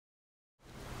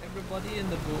Everybody in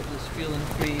the boat is feeling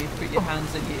free. Put your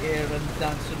hands in your air and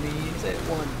dance with me. Is it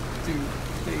 1, 2,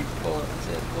 3, 4? Is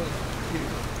it 1, 2,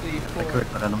 3, 4? I could,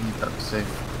 but I don't think that was safe.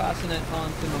 Passing it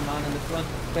on to my man in the front.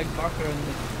 Big Barker and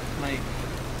the mic.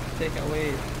 Take it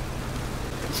away.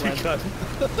 You got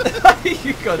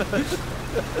You got it.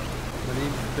 My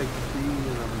name's Big C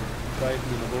and I'm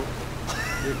driving in a boat.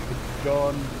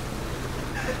 John.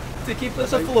 To keep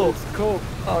us afloat. It's cool.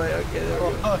 Alright, okay, there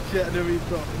we go. Oh shit, I never even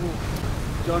thought. Oh.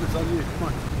 John, it's on you. Come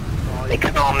on. Oh, They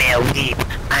call me a weep.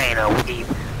 I ain't a weep.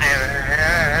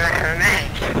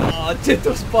 Oh, dude,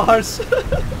 those bars.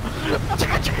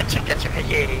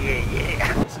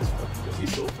 Yeah. This is fucking gonna be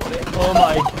so funny. Oh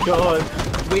my god.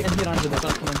 Wait in here, Andrew, they're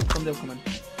gonna come in. Somebody'll come in.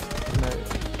 No,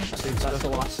 that's the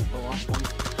last one.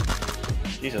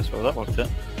 Jesus, well that worked it.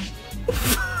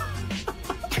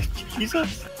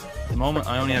 Jesus. At the moment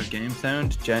I only have game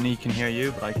sound. Jenny can hear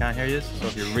you, but I can't hear you. So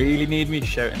if you really need me,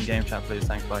 shout in game chat please.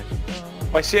 Thanks, bye.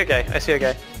 Oh, I see a guy. I see a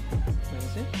guy. Where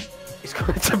is it? He's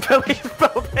going to Billy's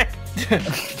building.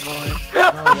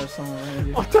 Oh, there's someone around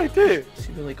you. What do I do?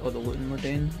 See the, like, all the looting we're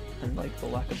doing and like the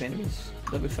lack of enemies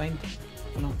that we find.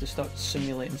 I'm gonna have to start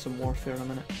simulating some warfare in a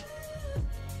minute.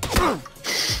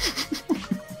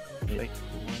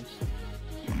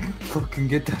 Fucking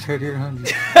get that out of your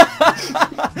hands.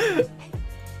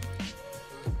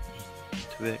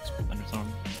 2x under some.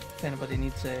 If anybody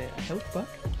needs a health pack,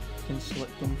 you can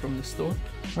select them from the store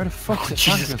Where the fuck is it?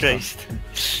 Jesus Christ.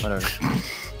 Whatever.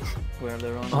 where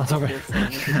they're on. Oh, it's over.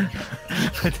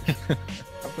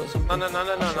 I've got some.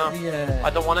 No. Yeah. I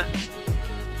don't want it.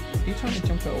 Are you trying to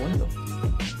jump out a window?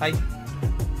 Hi.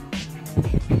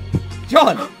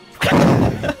 John!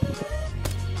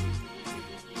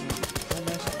 Don't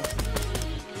mess it up.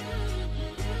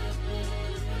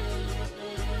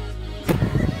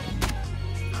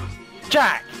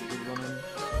 Jack! He's running.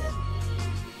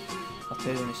 I'll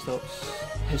tell you when he stops.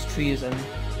 His tree is in.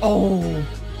 Oh!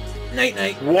 Night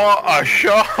night! What a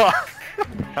shot!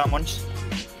 Can't munch.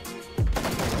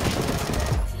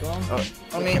 Go on.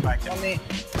 On me. On me.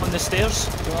 On the stairs.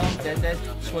 Go on. Dead.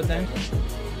 Squad down.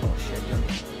 Oh shit, John.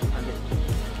 And it.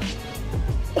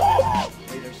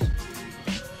 Raiders.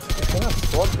 You can have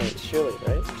squad mates, surely,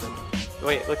 right?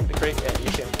 Wait, look at the crate. Yeah,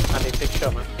 you can. And they take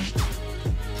shot, man.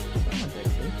 Someone dead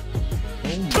through.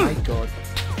 Oh my god.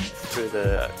 Through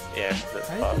the, yeah, that's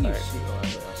How part do you of it. see all that?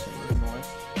 That's some noise.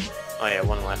 Oh yeah,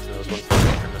 one left and there's one still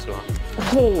from as well.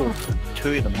 Oh!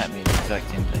 Two of them hit me at the exact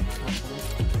same time.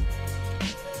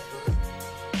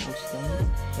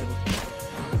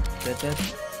 Dead.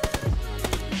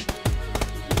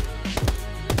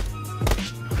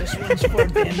 This one's for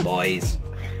them boys.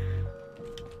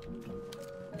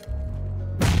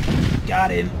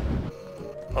 Got him.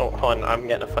 Oh, hon, I'm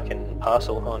getting a fucking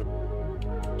parcel, hon.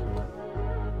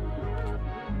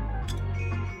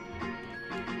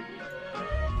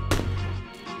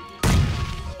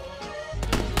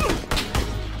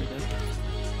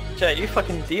 Jet, you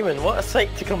fucking demon, what a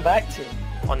sight to come back to.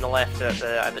 On the left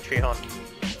at the tree hon.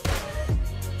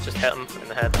 Just hit him in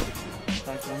the head.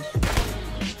 Back ones.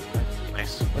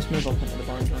 Nice. Let's move up into the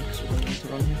barn, John, because we're going to need to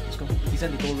run here. Let's go. He's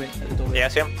in the doorway. At the doorway. Yeah, I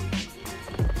see him.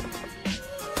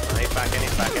 Oh, he's back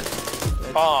in.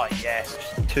 Dead. Oh, yes.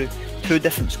 Two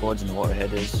different squads in the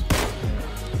waterhead is.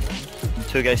 And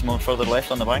two guys more further left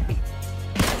on the bank.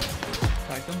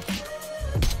 Tag them.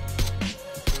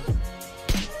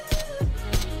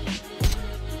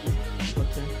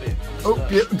 Oh,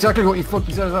 yeah, exactly what you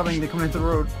fucking said is happening. They're coming into the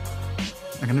road.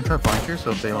 I'm gonna try flank so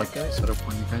if they like Okay. set up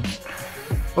one you guys.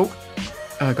 Oh,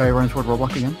 guy running toward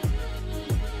Roblox again.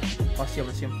 I see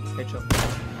him. Headshot.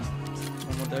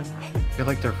 One more down. I feel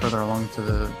like they're further along to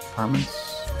the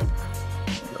apartments. I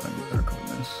need better cover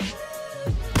than this.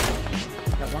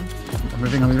 That one. I'm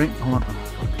moving. Hold on. Oh,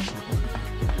 fuck.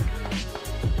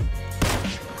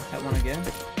 That one again.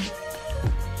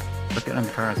 Look at in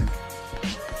the car, I think.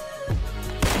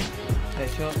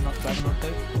 Headshot. Not bad, knocked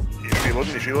out.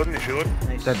 He's reloading.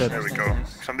 Nice. Dead. There we Nice, go.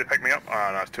 nice. Somebody pick me up.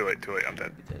 Ah, no, it's too late, I'm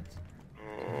dead. He did.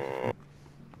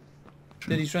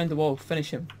 Dude, he's round the wall.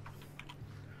 Finish him.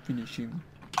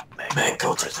 Man,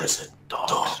 go to prison.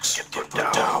 Dogs, get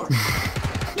them down.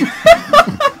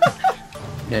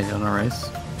 Yeah, you're on a race.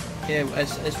 Yeah,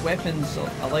 it's weapons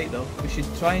I like though. We should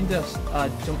try and do a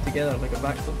jump together, like a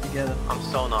backflip together. I'm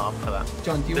still not up for that.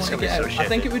 John, do you This want to is gonna get be out? so I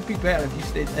think shitty. it would be better if you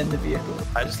stayed in the vehicle.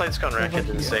 I just like to go on record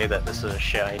and say that this is a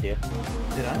shit idea.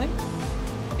 Did I think?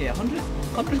 Yeah,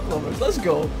 100 kilometers. Let's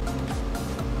go.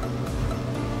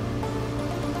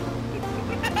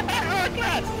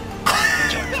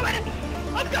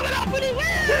 I'm coming up with it!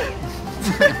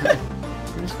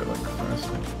 Pretty sure like first.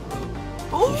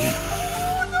 Oh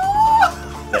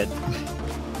Dead. no!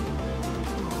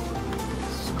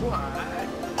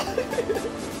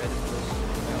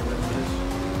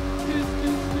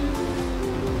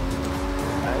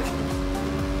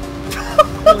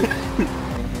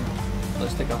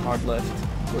 Hard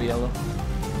left. Go yellow.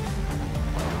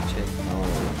 Shit. Oh.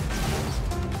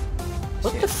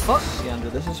 What the fuck? See, Andrew,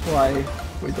 this is why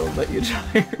we don't let you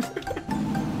drive. This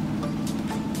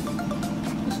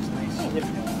is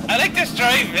nice. I like this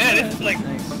drive, man. It's like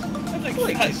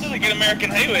Nice. it's like an American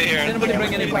highway here. Did anybody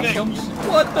bring any jumps?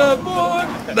 What the fuck?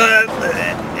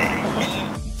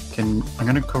 I'm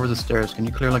gonna cover the stairs. Can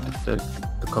you clear like the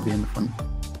cubby in the front?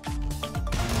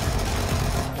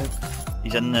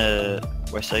 He's in the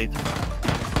west side.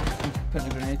 Putting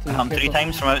a grenade through. Come 3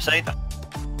 times from outside.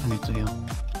 I need to heal.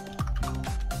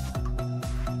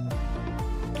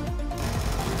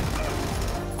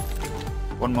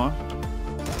 One more.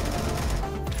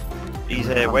 He's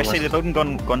west side of the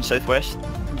building, gone southwest.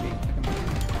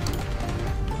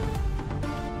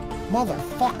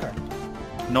 Motherfucker!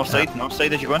 North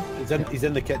side as you go in. He's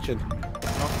in the kitchen.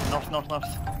 North.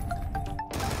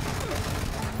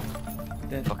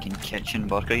 Dead. Fucking kitchen,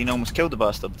 Barker. You almost killed the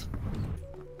bastard.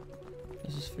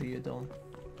 This is for you, Don.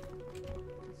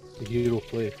 The hero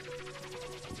play.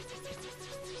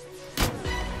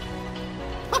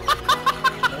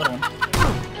 Another one.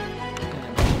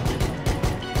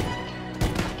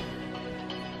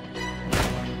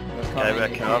 Guy with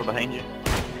a car behind you.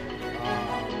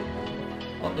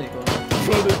 Oh, there you go.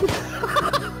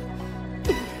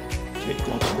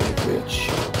 Bitch.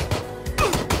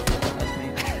 That's me.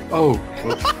 Oh.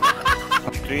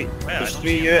 There's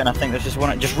 3 of you, and I think there's just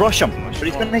one. Just rush him. But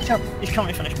he's gonna make up. He's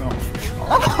coming to finish me off.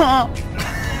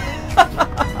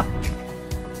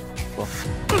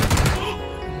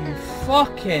 You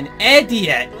fucking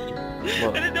idiot!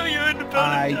 I didn't know you were in the building.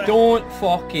 I don't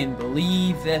fucking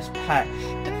believe this pitch.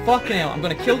 Fucking hell, I'm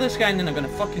gonna kill this guy and then I'm gonna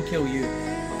fucking kill you.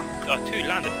 Oh, 2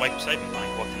 landed right beside me,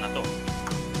 like walking that door.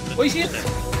 What is he?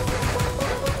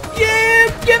 Yeah,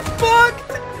 get fucked!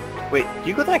 Wait,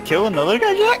 you got that kill on the other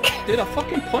guy, Jack? Dude, I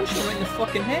fucking punched him right in the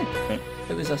fucking head.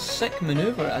 It was a sick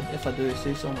maneuver, if I do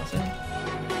say so myself.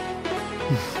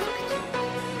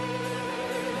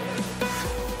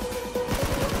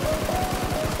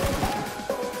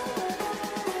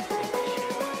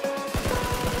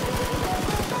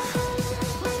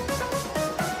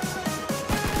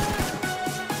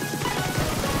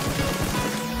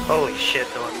 Holy shit,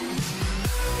 Don.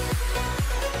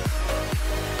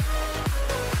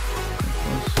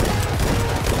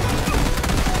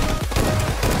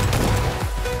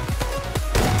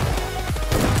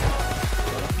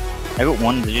 I got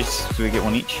one. Do we get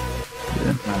one each?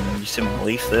 Yeah. Man, you see my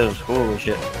leaf there. Holy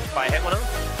shit. If I hit one of them?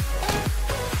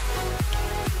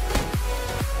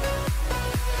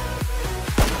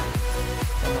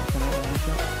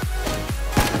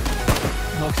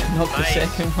 Knock the Nice.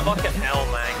 second one. Fucking hell,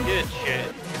 man. Good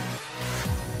shit.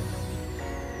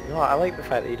 No, I like the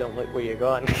fact that you don't look where you're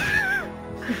going.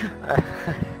 I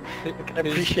can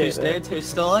appreciate Who's that. dead? Who's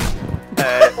still alive?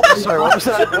 Sorry, what was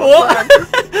that? What?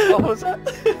 What was that?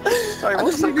 Sorry,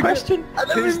 what's the question?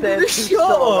 Who's dead? Who's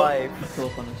still alive? Pull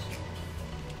up on us.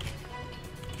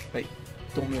 Right,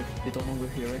 don't move. They don't know we're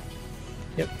here, right?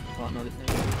 Yep. Oh, no,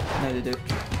 now they do.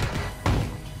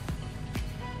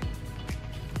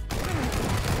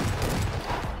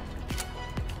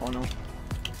 Oh no.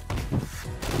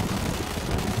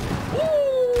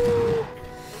 Woo!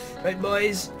 Right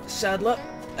boys, saddle up.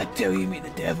 I tell you meet the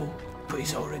devil, but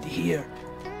he's already here.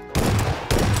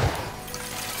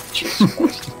 Jesus.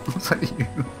 Was that you?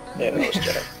 Yeah, that was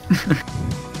Jack.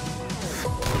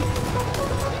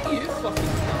 You fucking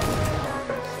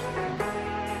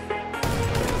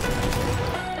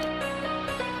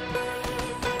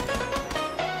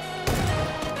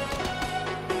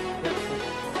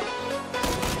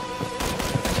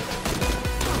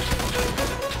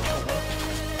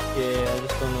Yeah, I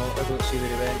just don't know. I don't see where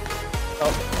he went.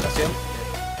 Oh, that's him.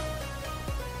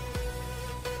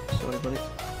 Sorry, buddy.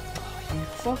 Oh, you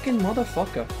fucking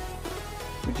motherfucker.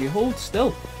 Would you hold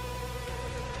still?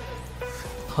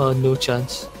 No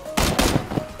chance.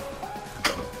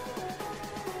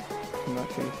 Come back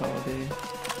for your holiday.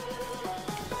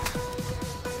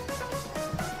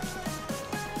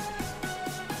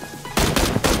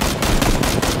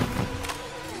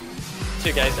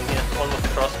 Two guys in here. One with the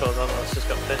crossbow, the other one's just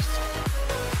got fists.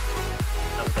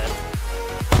 I'm dead.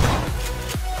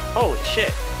 Holy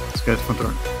shit. This guy's front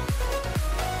door.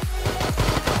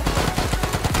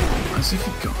 As if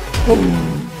he go.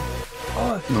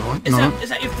 Oh, No, is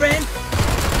that your friend?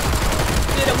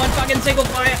 Dude, that one fucking single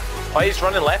fire. Oh, he's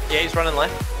running left. Yeah, he's running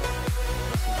left.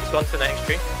 He's gone to the next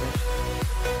tree.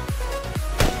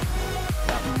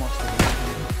 That monster.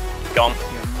 Gone.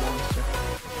 You're a monster.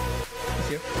 He's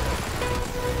here.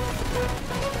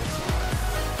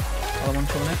 Other one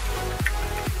coming in.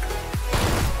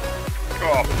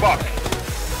 Oh, fuck.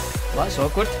 Well, that's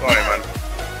awkward. Sorry, man.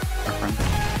 Our friend.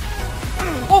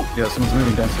 Oh! Yeah, someone's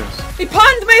moving downstairs. He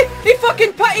panned me! He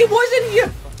fucking he was in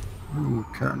here! Ooh,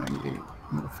 car 98.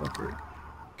 Motherfucker.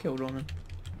 Kill Ronan.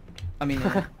 I mean,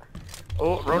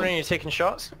 Oh, Ronan, you're taking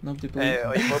shots? nobody believes.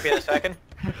 You will be in a second.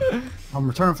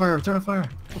 Return fire, return fire.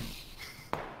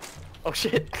 Oh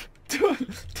shit.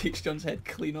 Takes John's head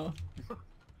clean off.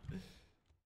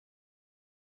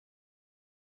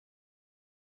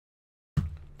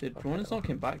 Dude, Ronan's not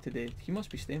came back today. He must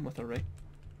be staying with her, right?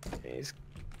 He's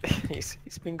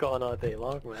he's been gone all day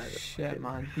long, man. Shit,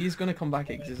 man. He's gonna come back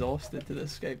exhausted to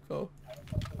this Skype call.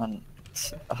 Man,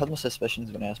 I had my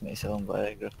suspicions when he asked me to sell him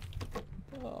Viagra.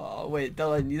 Oh, wait,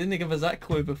 Dylan, you didn't give us that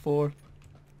clue before.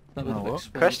 That would have No, what?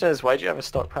 explained. Question is, why do you have a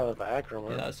stockpile of Viagra,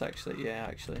 man? Yeah, that's actually, yeah,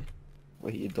 actually.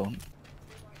 Wait, you don't. Do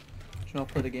you know, I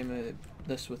played a game of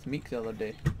this with Meek the other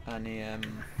day, and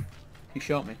he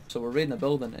shot me. So we're raiding a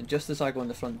building, and just as I go in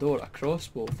the front door, a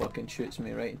crossbow fucking shoots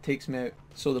me, right, and takes me out.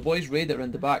 So the boys raid it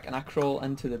around the back, and I crawl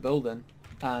into the building,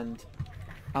 and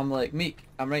I'm like, Meek,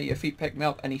 I'm right at your feet, pick me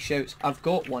up, and he shouts, I've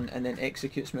got one, and then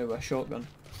executes me with a shotgun.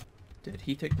 Dude,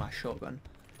 he took my shotgun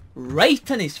right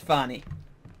in his fanny.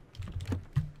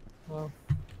 Well,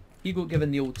 He got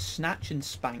given the old snatch and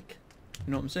spank.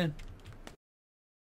 You know what I'm saying?